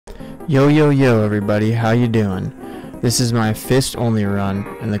Yo everybody, how you doing? This is my fist only run,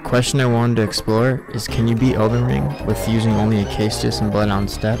 and the question I wanted to explore is, can you beat Elden Ring with using only a Caestus and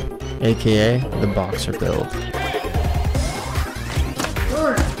Bloodhound Step, aka the boxer build?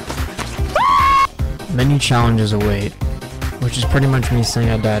 Many challenges await, which is pretty much me saying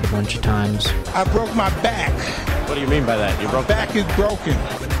I died a bunch of times. I broke my back. What do you mean by that? You broke back is broken.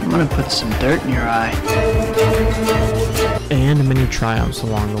 I'm gonna put some dirt in your eye. And many triumphs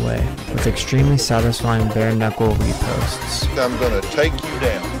along the way, with extremely satisfying bare knuckle reposts. I'm gonna take you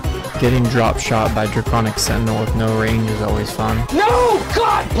down. Getting drop shot by Draconic Sentinel with no range is always fun. No!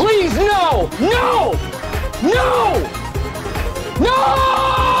 God, please, no! No! No!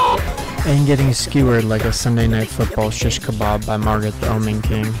 No! And getting skewered like a Sunday Night Football shish kebab by Margaret the Omen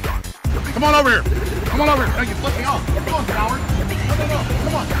King. Come on over here! Come on over here! No, you flip me off! Come on, coward! No,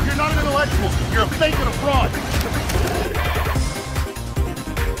 come on! You're not an intellectual! You're a fake and a fraud!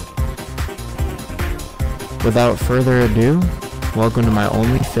 Without further ado, welcome to my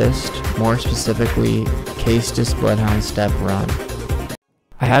only fist, more specifically, Caestus Bloodhound Step run.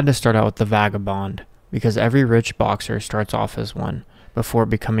 I had to start out with the Vagabond, because every rich boxer starts off as one, before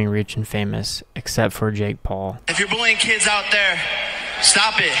becoming rich and famous, except for Jake Paul. If you're bullying kids out there,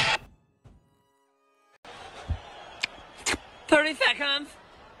 stop it. 30 seconds.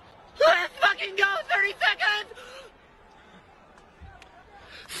 Let's fucking go! 30 seconds!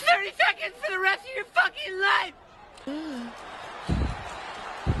 30 seconds for the rest of your fucking life!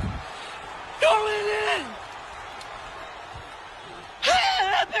 Going in!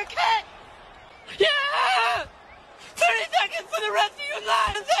 Uppercut! Yeah! 30 seconds for the rest of your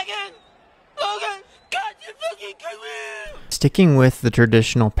life! 1 second! Logan, got your fucking career! Sticking with the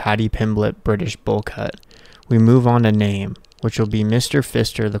traditional Paddy Pimblett British bowl cut, we move on to name, which will be Mr.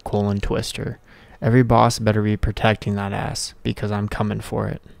 Fister the Colon Twister. Every boss better be protecting that ass, because I'm coming for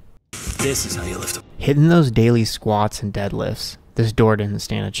it. This is how you lift up. Hitting those daily squats and deadlifts, this door didn't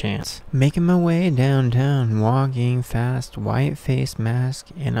stand a chance. Making my way downtown, walking fast, white face mask,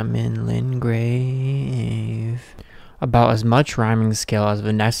 and I'm in Lingrave. About as much rhyming skill as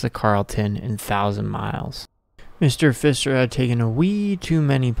Vanessa Carlton in 1,000 Miles. Mr. Fister had taken a wee too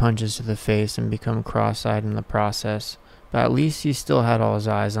many punches to the face and become cross-eyed in the process. But at least he still had all his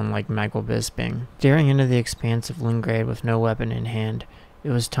eyes, unlike Michael Bisping. Staring into the expanse of Lingrave with no weapon in hand, it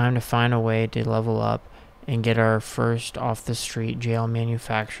was time to find a way to level up and get our first off-the-street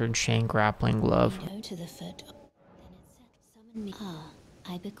jail-manufactured shank grappling glove. Go to the foot. Then it said, summon me.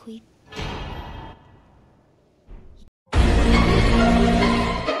 I bequeath.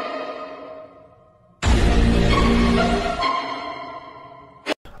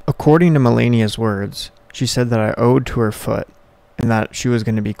 According to Melania's words, she said that I owed to her foot, and that she was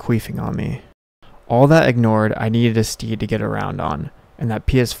going to be queefing on me. All that ignored, I needed a steed to get around on, and that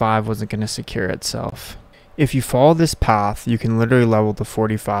PS5 wasn't going to secure itself. If you follow this path, you can literally level to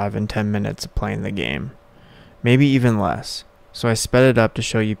 45 in 10 minutes of playing the game. Maybe even less, so I sped it up to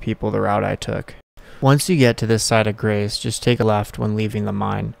show you people the route I took. Once you get to this side of Grace, just take a left when leaving the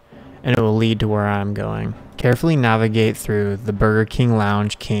mine, and it will lead to where I am going. Carefully navigate through the Burger King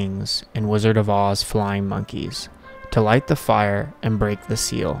Lounge Kings and Wizard of Oz Flying Monkeys to light the fire and break the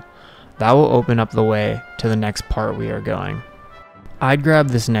seal. That will open up the way to the next part we are going. I'd grab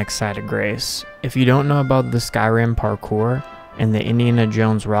this next side of Grace. If you don't know about the Skyrim parkour and the Indiana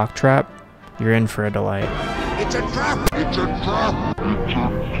Jones rock trap, you're in for a delight. It's a trap! It's a trap! It's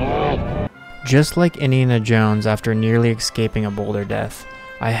a trap! Just like Indiana Jones after nearly escaping a boulder death,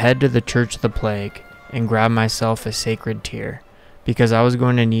 I head to the Church of the Plague and grab myself a sacred tear, because I was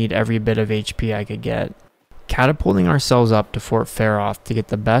going to need every bit of HP I could get. Catapulting ourselves up to Fort Faroth to get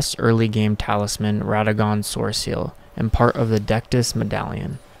the best early game talisman, Radagon's Source Seal, and part of the Dectus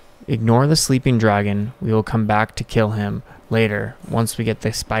Medallion. Ignore the sleeping dragon, we will come back to kill him later once we get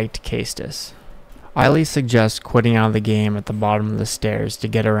the spiked Caestus. I highly suggest quitting out of the game at the bottom of the stairs to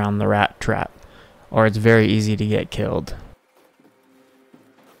get around the rat trap, or it's very easy to get killed.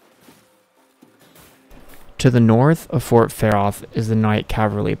 To the north of Fort Faroth is the Knight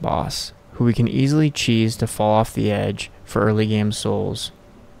Cavalry boss, who we can easily cheese to fall off the edge for early game souls.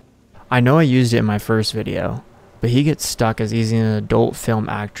 I know I used it in my first video, but he gets stuck as easy as an adult film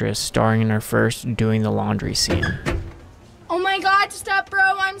actress starring in her first doing the laundry scene. Oh my god, stop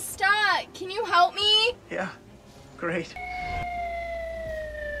bro, I'm stuck. Can you help me? Yeah, great.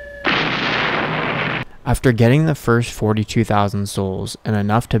 After getting the first 42,000 souls and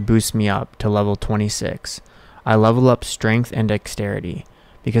enough to boost me up to level 26, I level up strength and dexterity,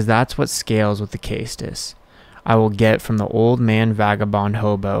 because that's what scales with the Caestus. I will get from the old man vagabond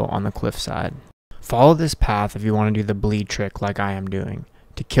hobo on the cliffside. Follow this path if you want to do the bleed trick like I am doing,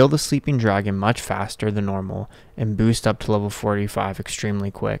 to kill the sleeping dragon much faster than normal and boost up to level 45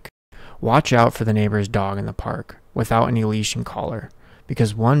 extremely quick. Watch out for the neighbor's dog in the park without any leash and collar,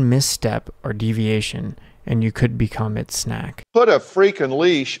 because one misstep or deviation and you could become its snack. Put a freaking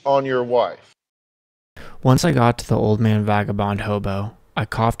leash on your wife. Once I got to the old man vagabond hobo, I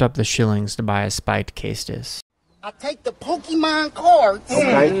coughed up the shillings to buy a spiked Caestus. I take the Pokemon cards.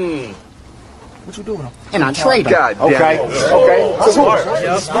 Okay. What you doing? And I trade them. God damn it. Okay.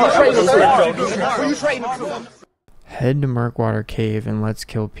 Who you trading to? Head to Murkwater Cave and let's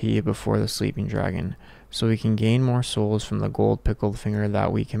kill P before the sleeping dragon, so we can gain more souls from the gold pickled finger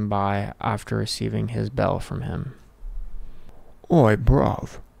that we can buy after receiving his bell from him. Oi,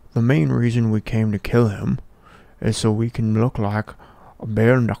 bruv. The main reason we came to kill him is so we can look like a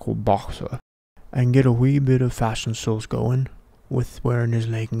bare-knuckle boxer and get a wee bit of fashion souls going with wearing his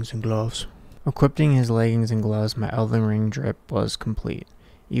leggings and gloves. Equipping his leggings and gloves, my Elden Ring drip was complete.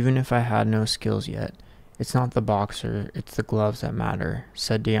 Even if I had no skills yet, it's not the boxer, it's the gloves that matter,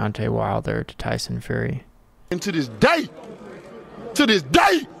 said Deontay Wilder to Tyson Fury. And to this day, to this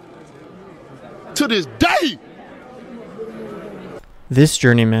day, to this day, this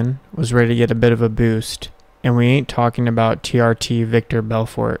journeyman was ready to get a bit of a boost, and we ain't talking about TRT Victor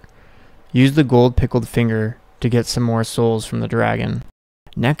Belfort. Use the gold pickled finger to get some more souls from the dragon.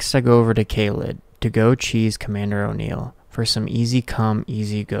 Next I go over to Kalid to go cheese Commander O'Neill for some easy come,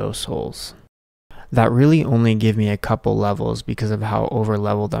 easy go souls. That really only give me a couple levels because of how over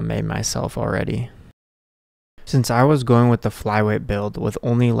leveled I made myself already. Since I was going with the flyweight build with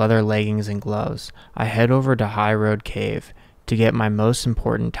only leather leggings and gloves, I head over to High Road Cave to get my most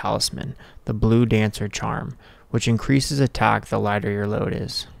important talisman, the Blue Dancer Charm, which increases attack the lighter your load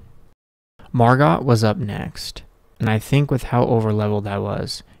is. Margot was up next, and I think with how over-leveled I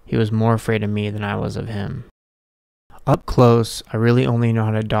was, he was more afraid of me than I was of him. Up close, I really only know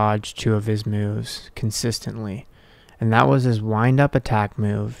how to dodge two of his moves consistently, and that was his wind-up attack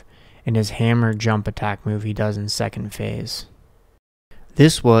move and his hammer jump attack move he does in second phase.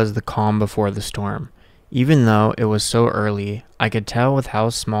 This was the calm before the storm. Even though it was so early, I could tell with how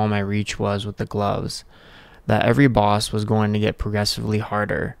small my reach was with the gloves, that every boss was going to get progressively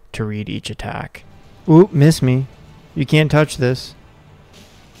harder to read each attack. Oop, miss me. You can't touch this.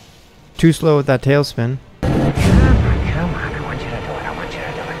 Too slow with that tailspin. Come on, I want you to do it. I want you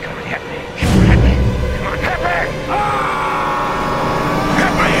to do it. Come on, hit me. Hit me. Come on, hit me.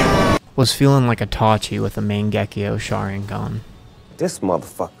 Hit me. Was feeling like a Tachi with a Mangekyo Sharingan. This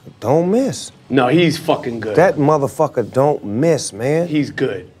motherfucker don't miss. No, he's fucking good. That motherfucker don't miss, man. He's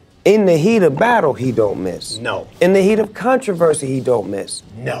good. In the heat of battle, he don't miss. No. In the heat of controversy, he don't miss.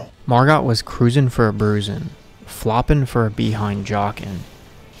 No. Margot was cruising for a bruising, flopping for a behind jockin',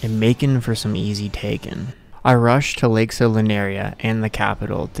 and making for some easy taking. I rushed to Lakes of Lunaria and the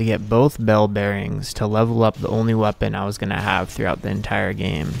capital to get both bell bearings to level up the only weapon I was going to have throughout the entire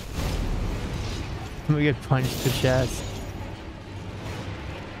game. We get punched to the chest.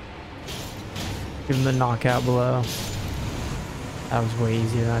 Give him the knockout blow. That was way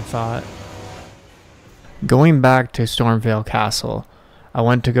easier than I thought. Going back to Stormvale Castle, I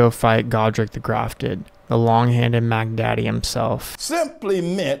went to go fight Godric the Grafted, the long-handed Mac Daddy himself. Simply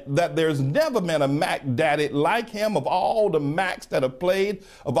meant that there's never been a Mac Daddy like him. Of all the Macs that have played,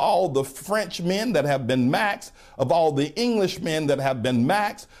 of all the French men that have been Macs, of all the English men that have been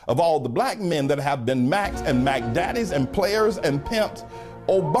Macs, of all the black men that have been Macs and Mac Daddies and players and pimps,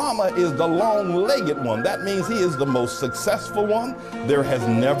 Obama is the long-legged one. That means he is the most successful one. There has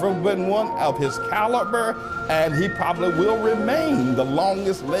never been one of his caliber, and he probably will remain the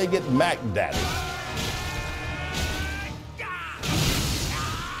longest-legged Mac Daddy.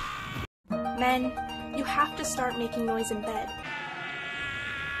 Men, you have to start making noise in bed.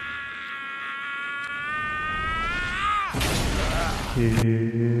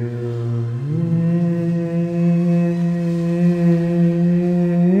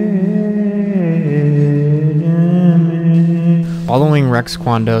 Following Rex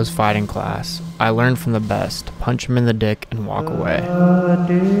Kwando's fighting class, I learned from the best to punch him in the dick and walk away.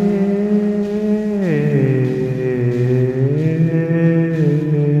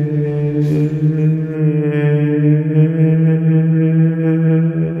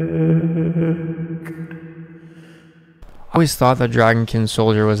 I always thought that Dragonkin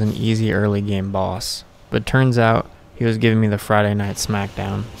Soldier was an easy early game boss, but turns out he was giving me the Friday Night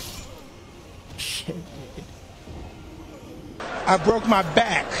Smackdown. Shit. I broke my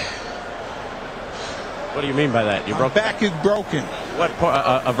back. What do you mean by that? My back is broken. What,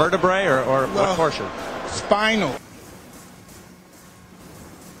 a vertebrae or what portion? Spinal.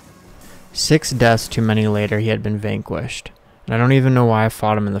 6 deaths too many later, he had been vanquished, and and I don't even know why I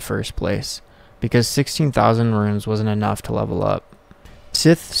fought him in the first place, because 16,000 runes wasn't enough to level up.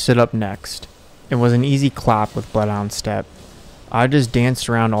 Sith stood up next. It was an easy clap with Bloodhound Step. I just danced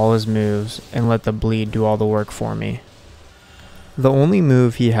around all his moves and let the bleed do all the work for me. The only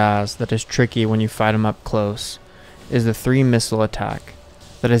move he has that is tricky when you fight him up close is the 3 missile attack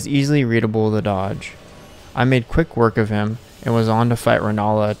that is easily readable to dodge. I made quick work of him and was on to fight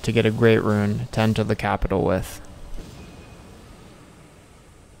Renala to get a great rune to enter the capital with.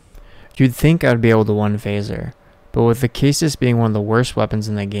 You'd think I'd be able to one phaser, but with the Caestus being one of the worst weapons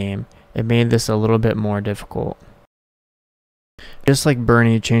in the game, it made this a little bit more difficult. Just like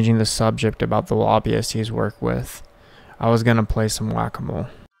Bernie changing the subject about the lobbyists he's worked with, I was gonna play some whack-a-mole.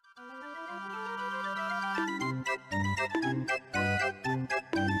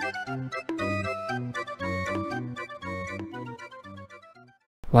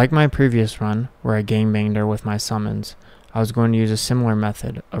 Like my previous run, where I gangbanged her with my summons, I was going to use a similar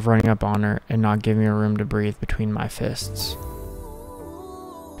method of running up on her and not giving her room to breathe between my fists.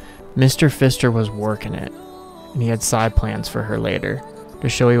 Mr. Fister was working it, and he had side plans for her later, to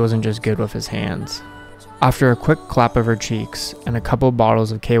show he wasn't just good with his hands. After a quick clap of her cheeks, and a couple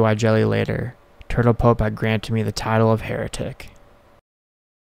bottles of KY jelly later, Turtle Pope had granted me the title of Heretic.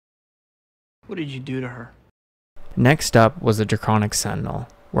 What did you do to her? Next up was the Draconic Sentinel,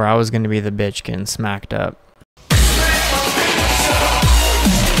 where I was going to be the bitch getting smacked up.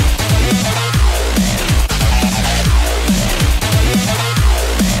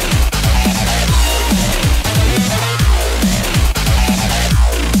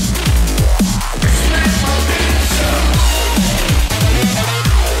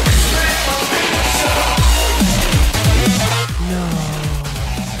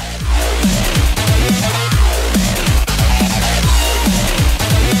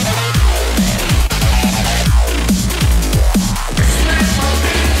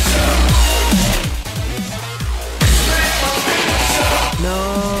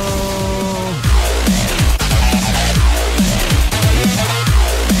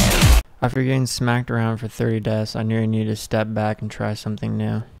 After getting smacked around for 30 deaths, I knew I needed to step back and try something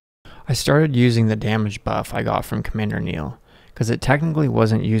new. I started using the damage buff I got from Commander Neil, because it technically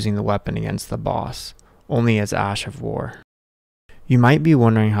wasn't using the weapon against the boss, only as Ash of War. You might be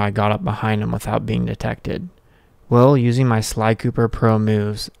wondering how I got up behind him without being detected. Well, using my Sly Cooper Pro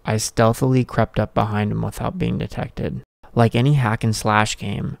moves, I stealthily crept up behind him without being detected. Like any hack and slash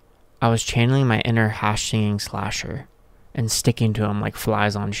game, I was channeling my inner hash-singing slasher, and sticking to him like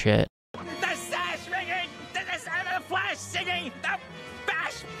flies on shit. The sash ringing, the flash singing, the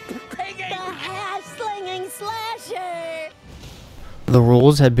bash pinging, the hash-slinging slasher. The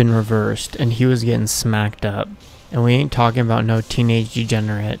roles had been reversed, and he was getting smacked up. And we ain't talking about no teenage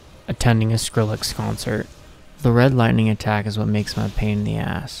degenerate attending a Skrillex concert. The red lightning attack is what makes my pain in the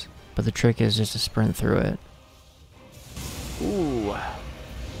ass, but the trick is just to sprint through it. Ooh,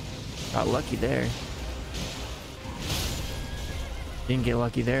 got lucky there. Didn't get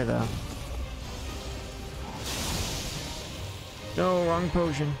lucky there though. No, wrong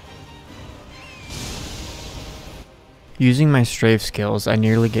potion. Using my strafe skills, I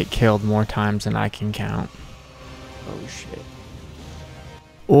nearly get killed more times than I can count. Oh shit.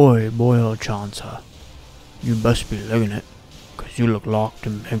 Oi, boy Chancer. You best be legging it, 'cause you look locked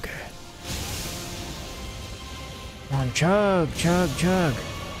and binky. Come on, chug, chug, chug.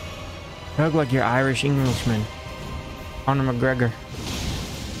 Chug like your Irish Englishman. Conor McGregor.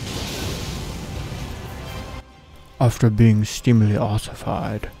 After being steamily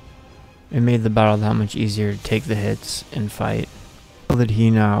ossified, it made the battle that much easier to take the hits and fight. Little did he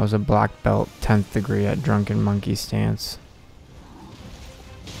know I was a black belt 10th degree at Drunken Monkey Stance.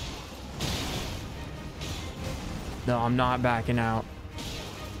 No, I'm not backing out.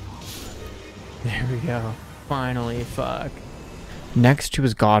 There we go. Finally, fuck. Next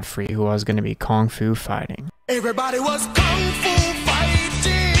was Godfrey, who I was going to be Kung Fu fighting. Everybody was kung fu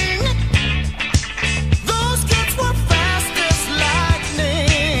fighting. Those kids were fast as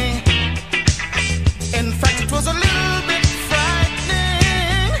lightning. In fact, it was a little bit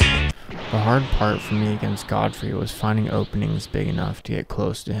frightening. The hard part for me against Godfrey was finding openings big enough to get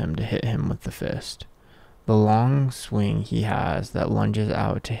close to him to hit him with the fist. The long swing he has that lunges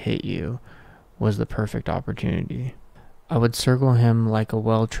out to hit you was the perfect opportunity. I would circle him like a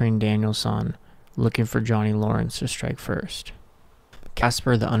well-trained Danielson, looking for Johnny Lawrence to strike first.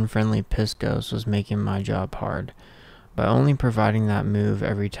 Casper the unfriendly piss ghost was making my job hard, by only providing that move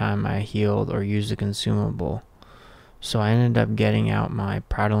every time I healed or used a consumable. So I ended up getting out my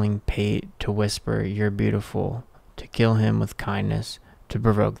prattling pate to whisper, "You're beautiful," to kill him with kindness to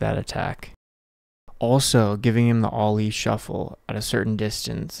provoke that attack. Also, giving him the ollie shuffle at a certain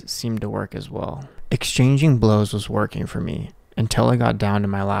distance seemed to work as well. Exchanging blows was working for me until I got down to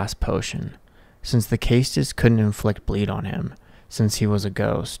my last potion. Since the Caestus couldn't inflict bleed on him, since he was a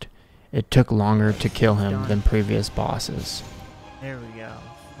ghost, it took longer to kill him than previous bosses. There we go.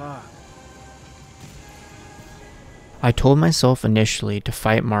 Fuck. I told myself initially to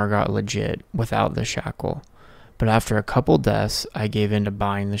fight Margot legit without the shackle, but after a couple deaths, I gave in to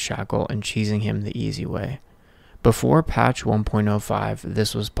buying the shackle and cheesing him the easy way. Before patch 1.05,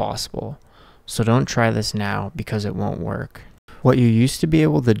 this was possible, so don't try this now because it won't work. What you used to be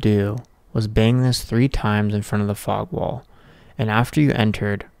able to do was bang this 3 times in front of the fog wall, and after you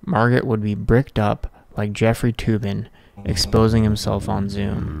entered, Margaret would be bricked up like Jeffrey Toobin, exposing himself on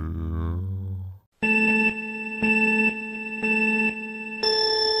Zoom.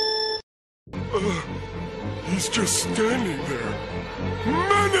 He's just standing there,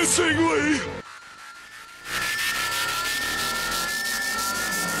 menacingly!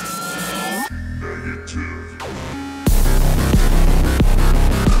 Negative.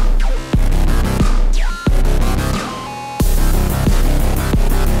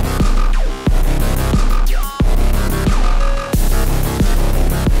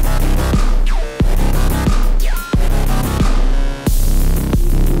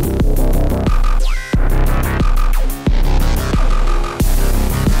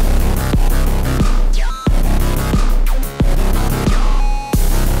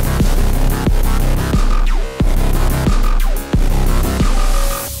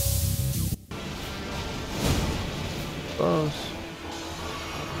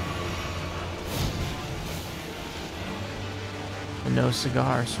 No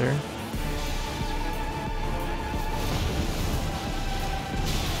cigar, sir.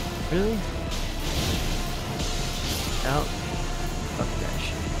 Really? No. Fuck that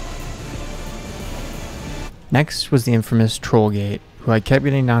shit. Next was the infamous Trollgate, who I kept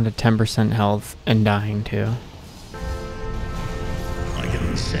getting down to 10% health and dying to. Like an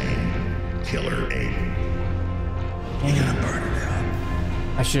insane killer ape. You're gonna burn it out.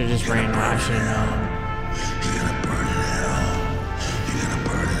 I should have just ran out. I should have known. You're gonna burn it out. You're gonna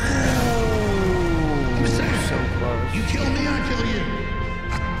burn it out. So close. You kill me, I kill you.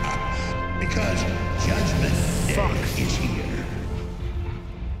 Because Judgment Day is here.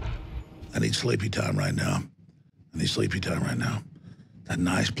 I need sleepy time right now. That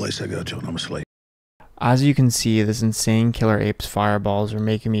nice place I go to when I'm asleep. As you can see, this insane killer ape's fireballs are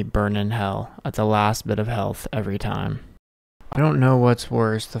making me burn in hell at the last bit of health every time. I don't know what's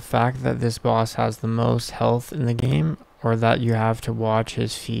worse, the fact that this boss has the most health in the game, or that you have to watch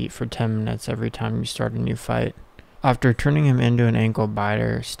his feet for 10 minutes every time you start a new fight. After turning him into an ankle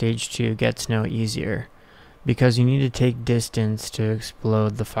biter, stage 2 gets no easier, because you need to take distance to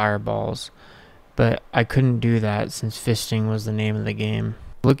explode the fireballs, but I couldn't do that since fisting was the name of the game.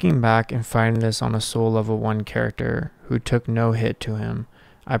 Looking back and fighting this on a soul level 1 character who took no hit to him,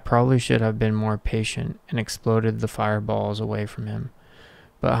 I probably should have been more patient and exploded the fireballs away from him,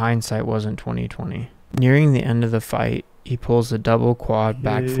 but hindsight wasn't 20/20. Nearing the end of the fight, he pulls a double quad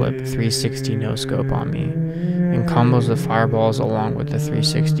backflip 360 no scope on me, and combos the fireballs along with the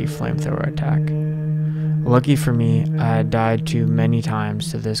 360 flamethrower attack. Lucky for me, I had died too many times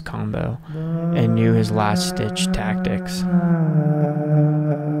to this combo, and knew his last ditch tactics.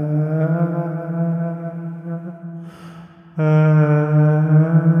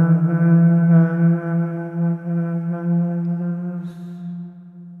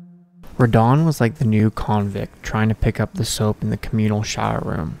 Radon was like the new convict trying to pick up the soap in the communal shower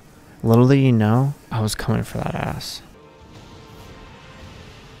room. Little did you know, I was coming for that ass.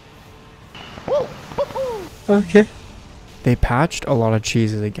 Okay. They patched a lot of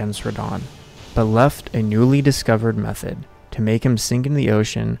cheeses against Radon, but left a newly discovered method to make him sink in the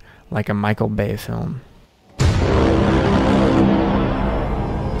ocean like a Michael Bay film.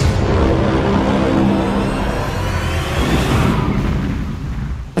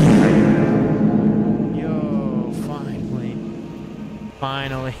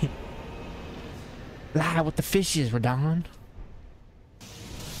 Finally. Lie with the fishes, Radon.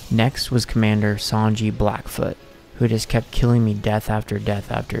 Next was Commander Sanji Blackfoot, who just kept killing me death after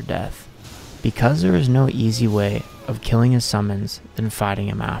death after death, because there is no easy way of killing his summons than fighting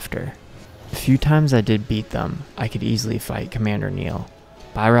him after. The few times I did beat them, I could easily fight Commander Neil,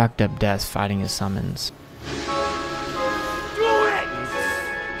 but I racked up deaths fighting his summons.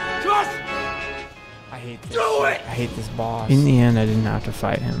 I hate this boss. In the end, I didn't have to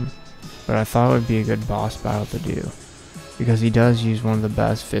fight him, but I thought it would be a good boss battle to do, because he does use one of the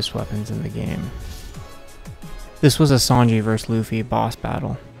best fist weapons in the game. This was a Sanji vs Luffy boss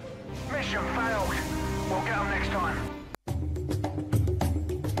battle. Mission failed.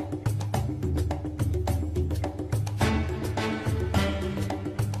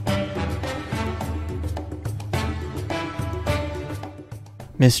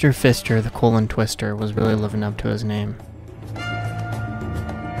 Mr. Fister, the colon twister, was really living up to his name.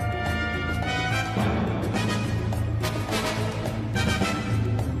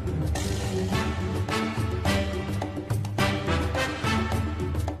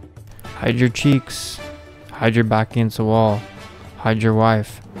 Hide your cheeks. Hide your back against the wall. Hide your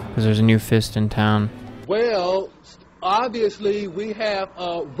wife, because there's a new fist in town. Well, obviously we have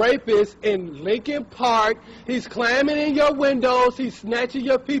a rapist in Lincoln Park. He's climbing in your windows. He's snatching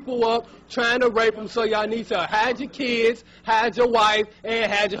your people up, trying to rape them. So y'all need to hide your kids, hide your wife,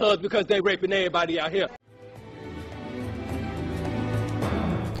 and hide your husband because they raping everybody out here.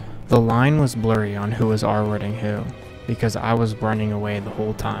 The line was blurry on who was R-wording who, because I was running away the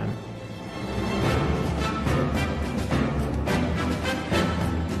whole time.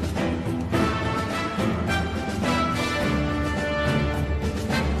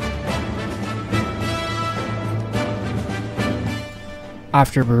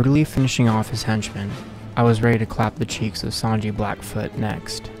 After brutally finishing off his henchman, I was ready to clap the cheeks of Sanji Blackfoot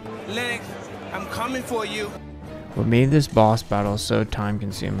next. Lennox, I'm coming for you. What made this boss battle so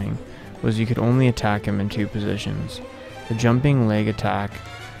time-consuming was you could only attack him in two positions: the jumping leg attack,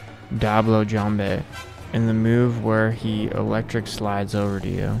 Dablo Jambe, and the move where he electric slides over to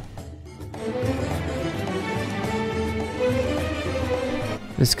you.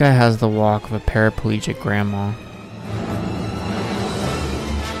 This guy has the walk of a paraplegic grandma.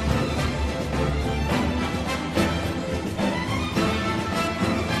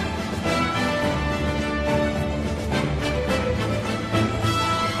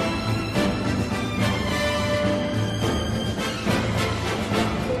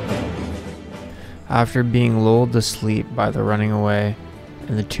 After being lulled to sleep by the running away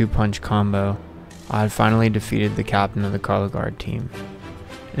and the two-punch combo, I had finally defeated the captain of the color guard team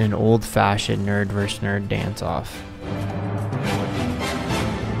in an old-fashioned nerd vs. nerd dance-off.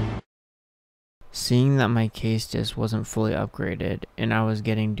 Seeing that my Caestus wasn't fully upgraded and I was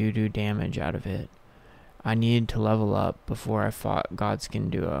getting doo-doo damage out of it, I needed to level up before I fought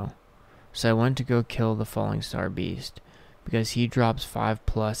Godskin Duo, so I went to go kill the Falling Star Beast, because he drops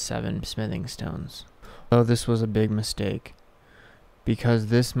 5+7 smithing stones. Though this was a big mistake, because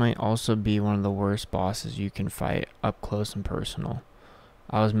this might also be one of the worst bosses you can fight up close and personal.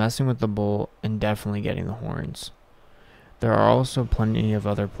 I was messing with the bolt and definitely getting the horns. There are also plenty of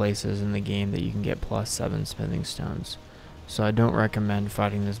other places in the game that you can get +7 smithing stones, so I don't recommend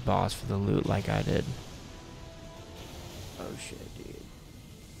fighting this boss for the loot like I did. Oh shit, dude.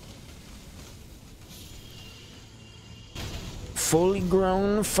 Fully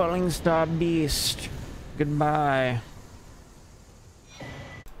grown Falling Star Beast. Goodbye.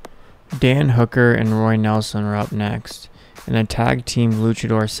 Dan Hooker and Roy Nelson were up next, in a tag team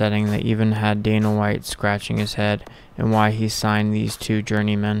luchador setting that even had Dana White scratching his head and why he signed these two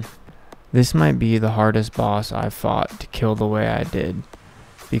journeymen. This might be the hardest boss I've fought to kill the way I did.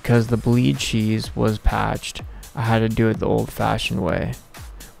 Because the bleed cheese was patched, I had to do it the old-fashioned way,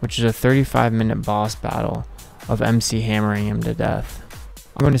 which is a 35-minute boss battle of MC hammering him to death.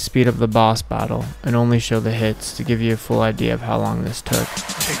 I'm going to speed up the boss battle and only show the hits to give you a full idea of how long this took.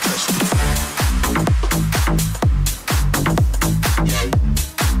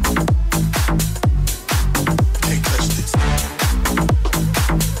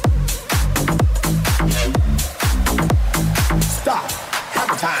 Stop.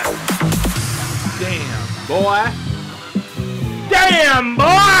 Have a time. Damn, boy. Damn,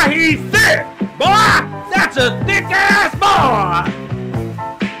 boy, he's thick. Boy, that's a thick-ass boy.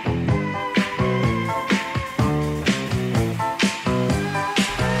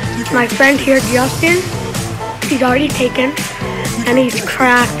 My friend here, Justin, he's already taken, and he's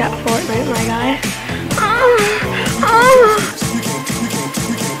cracked at Fortnite, my guy.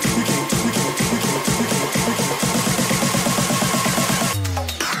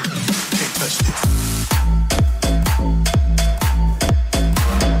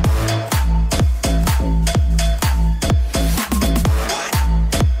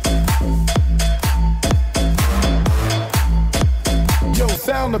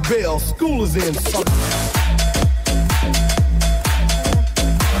 Sound the bell, school is in.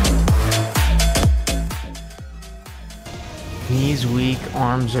 Knees weak,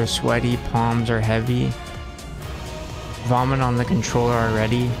 arms are sweaty, palms are heavy. Vomit on the controller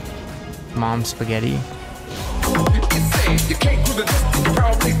already. Mom spaghetti. You can't do the you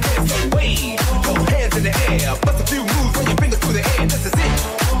probably dance away. Your hands in the air, bust a few moves when your fingers through the air. This is it.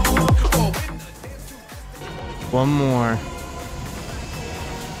 One more.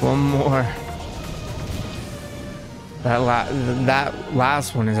 One more. That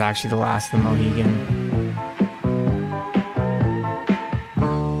last one is actually the last of the Mohican.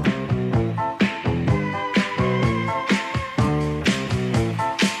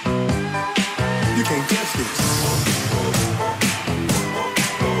 can't touch this.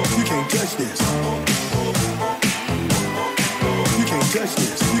 You can't touch this. You can't touch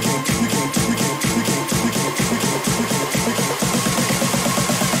this. You can't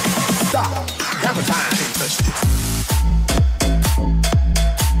stop. Hammer time. You can't touch this.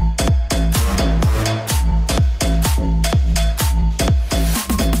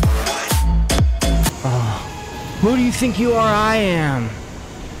 Who do you think you are? I am.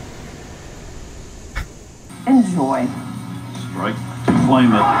 Enjoy. Strike to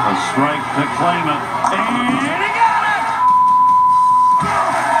claim it. A strike to claim it. And he got it!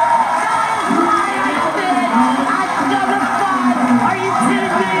 Are you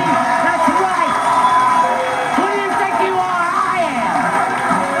kidding me? That's right. Who do you think you are? I am.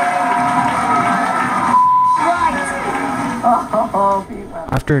 Right. Oh, people.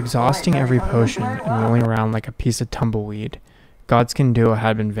 After exhausting every potion and rolling around like a piece of tumbleweed, Godskin Duo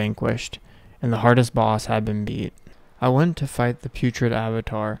had been vanquished, and the hardest boss had been beat. I went to fight the Putrid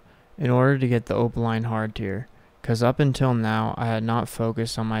Avatar in order to get the Opaline Hard Tier, cause up until now I had not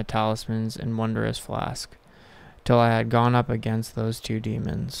focused on my talismans and Wondrous Flask, till I had gone up against those two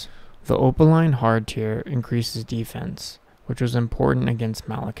demons. The Opaline Hard Tier increases defense, which was important against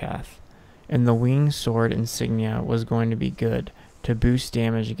Malakath, and the Winged Sword Insignia was going to be good to boost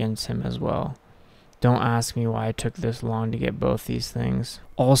damage against him as well. Don't ask me why it took this long to get both these things.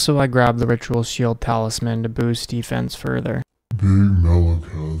 Also, I grabbed the Ritual Shield Talisman to boost defense further. Big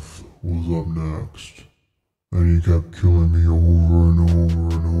Malakath was up next, and he kept killing me over and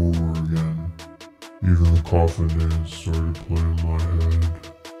over and over again. Even the coffin dance started playing in my head.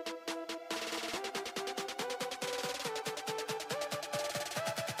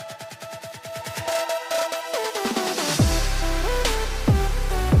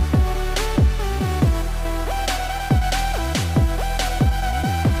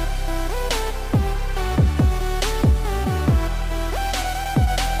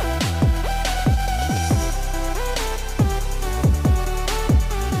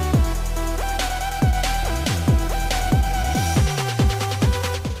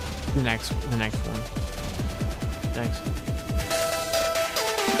 The next one. Thanks.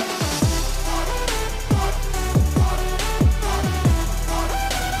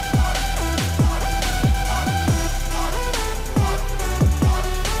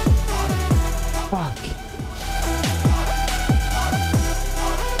 Fuck.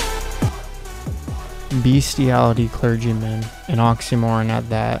 Bestiality Clergyman, an oxymoron at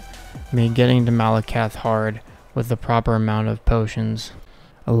that, made getting to Malakath hard with the proper amount of potions.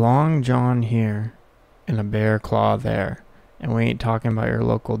 A long john here, and a bear claw there, and we ain't talking about your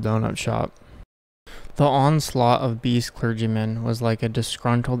local donut shop. The onslaught of beast clergymen was like a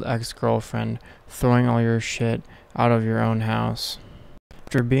disgruntled ex-girlfriend throwing all your shit out of your own house.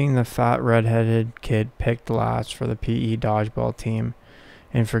 After being the fat red-headed kid picked last for the PE dodgeball team,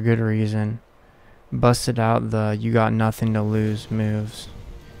 and for good reason, busted out the you got nothing to lose moves.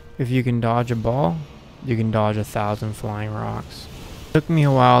 If you can dodge a ball, you can dodge 1,000 flying rocks. Took me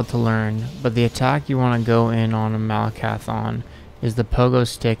a while to learn, but the attack you want to go in on a Malakath on is the pogo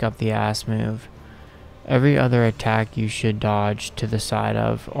stick up the ass move. Every other attack you should dodge to the side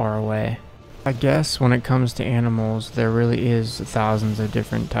of or away. I guess when it comes to animals, there really is thousands of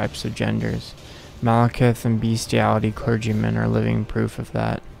different types of genders. Malakath and bestiality clergymen are living proof of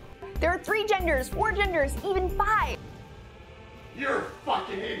that. There are 3 genders, 4 genders, even 5. You're a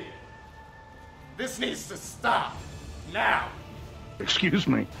fucking idiot. This needs to stop. Now. Excuse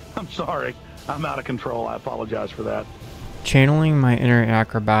me. I'm sorry. I'm out of control. I apologize for that. Channeling my inner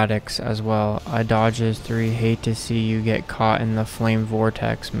acrobatics as well, I dodges 3 hate to see you get caught in the flame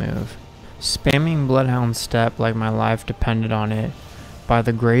vortex move. Spamming Bloodhound Step like my life depended on it. By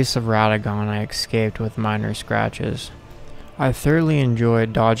the grace of Radagon, I escaped with minor scratches. I thoroughly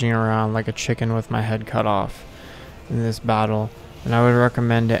enjoyed dodging around like a chicken with my head cut off in this battle, and I would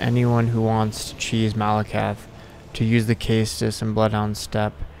recommend to anyone who wants to cheese Malakath to use the Caestus and Bloodhound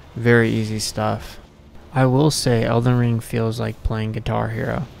Step. Very easy stuff. I will say Elden Ring feels like playing Guitar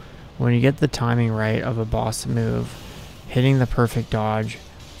Hero. When you get the timing right of a boss move, hitting the perfect dodge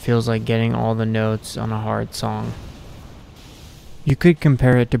feels like getting all the notes on a hard song. You could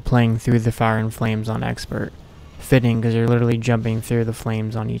compare it to playing Through the Fire and Flames on Expert. Fitting because you're literally jumping through the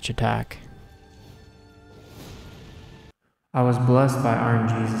flames on each attack. I was blessed by Iron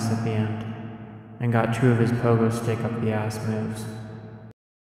Jesus at the end, and got 2 of his pogo stick up the ass moves.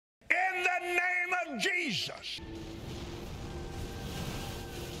 In the name of Jesus!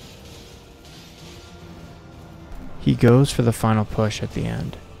 He goes for the final push at the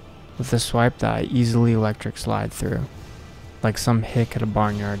end, with a swipe that I easily electric slide through, like some hick at a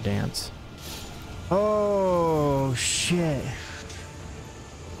barnyard dance. Oh, shit.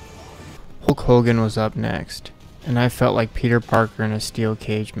 Hulk Hogan was up next, and I felt like Peter Parker in a steel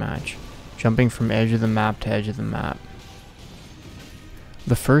cage match, jumping from edge of the map to edge of the map.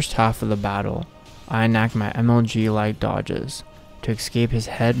 The first half of the battle, I enact my MLG-like dodges to escape his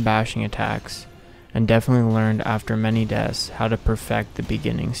head-bashing attacks, and definitely learned after many deaths how to perfect the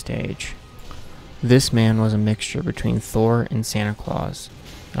beginning stage. This man was a mixture between Thor and Santa Claus,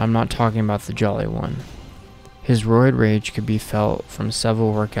 and I'm not talking about the jolly one. His roid rage could be felt from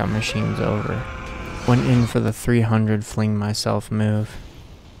several workout machines over. Went in for the 300 fling myself move.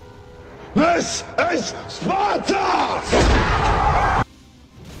 This is Sparta!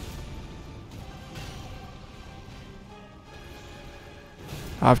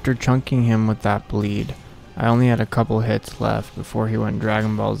 After chunking him with that bleed, I only had a couple hits left before he went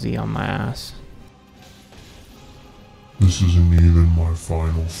Dragon Ball Z on my ass. This isn't even my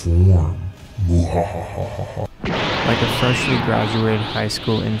final form. Muhahahaha. Like a freshly graduated high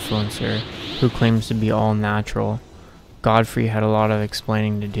school influencer who claims to be all natural, Godfrey had a lot of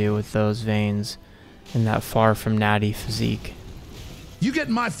explaining to do with those veins and that far from natty physique. You get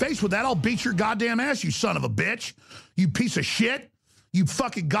in my face with that, I'll beat your goddamn ass, you son of a bitch. You piece of shit. You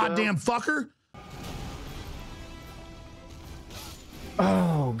fucking goddamn fucker.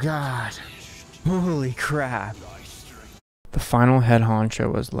 Oh, God. Holy crap. The final head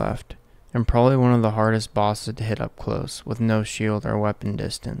honcho was left, and probably one of the hardest bosses to hit up close, with no shield or weapon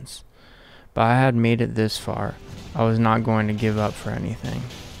distance. But I had made it this far. I was not going to give up for anything.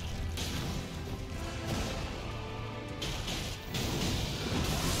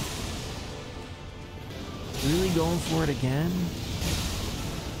 Really going for it again?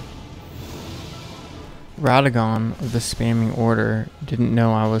 Radagon of the spamming order didn't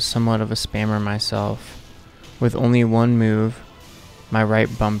know I was somewhat of a spammer myself. With only one move, my right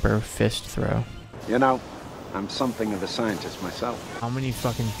bumper fist throw. You know, I'm something of a scientist myself. How many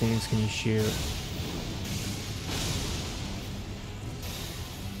fucking things can you shoot?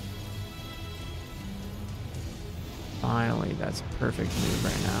 Finally, that's a perfect move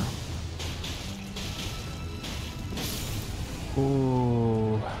right now.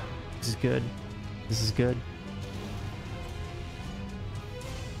 Ooh, this is good. This is good.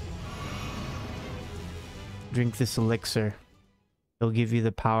 Drink this elixir. It'll give you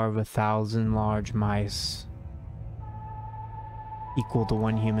the power of 1,000 large mice, equal to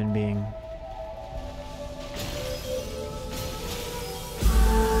one human being.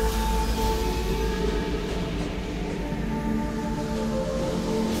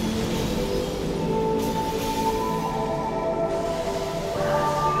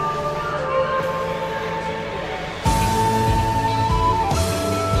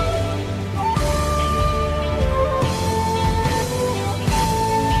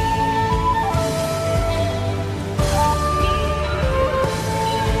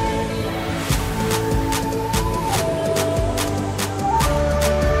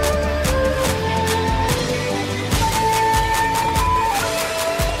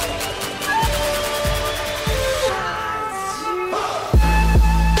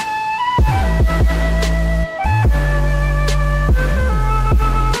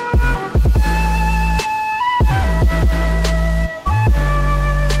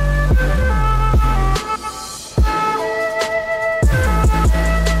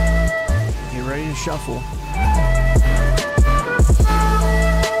 Shuffle.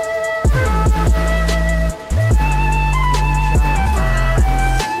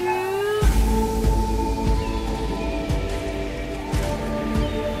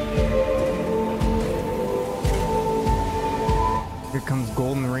 Here comes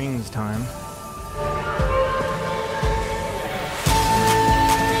Golden Rings time.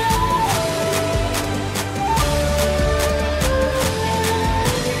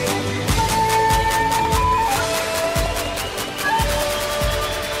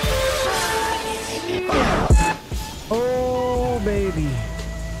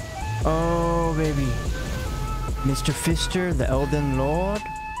 Oh baby, Mr. Fister, the Elden Lord,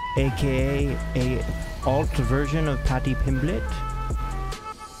 aka a alt version of Patty Pimblett.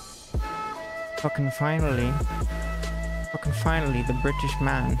 Fucking finally, the British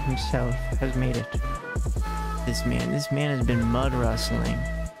man himself has made it. This man has been mud wrestling.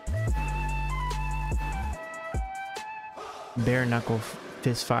 Bare knuckle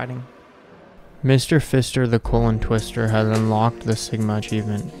fist fighting. Mr. Fister the Colon Twister has unlocked the Sigma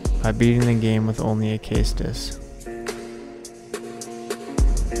achievement by beating the game with only a Caestus.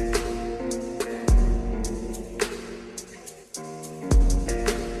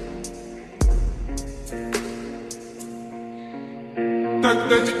 Так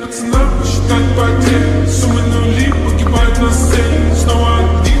дайте пацанам посчитать потери. Суммы нули погибают на сцене. Снова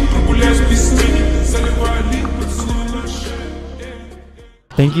один прогуляюсь без тени. Заливаю лик, поцелуй на шее.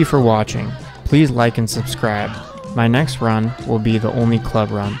 Thank you for watching. Please like and subscribe. My next run will be the only club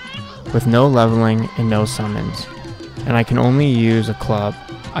run, with no leveling and no summons. And I can only use a club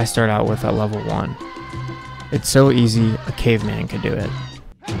I start out with at level 1. It's so easy, a caveman could do it.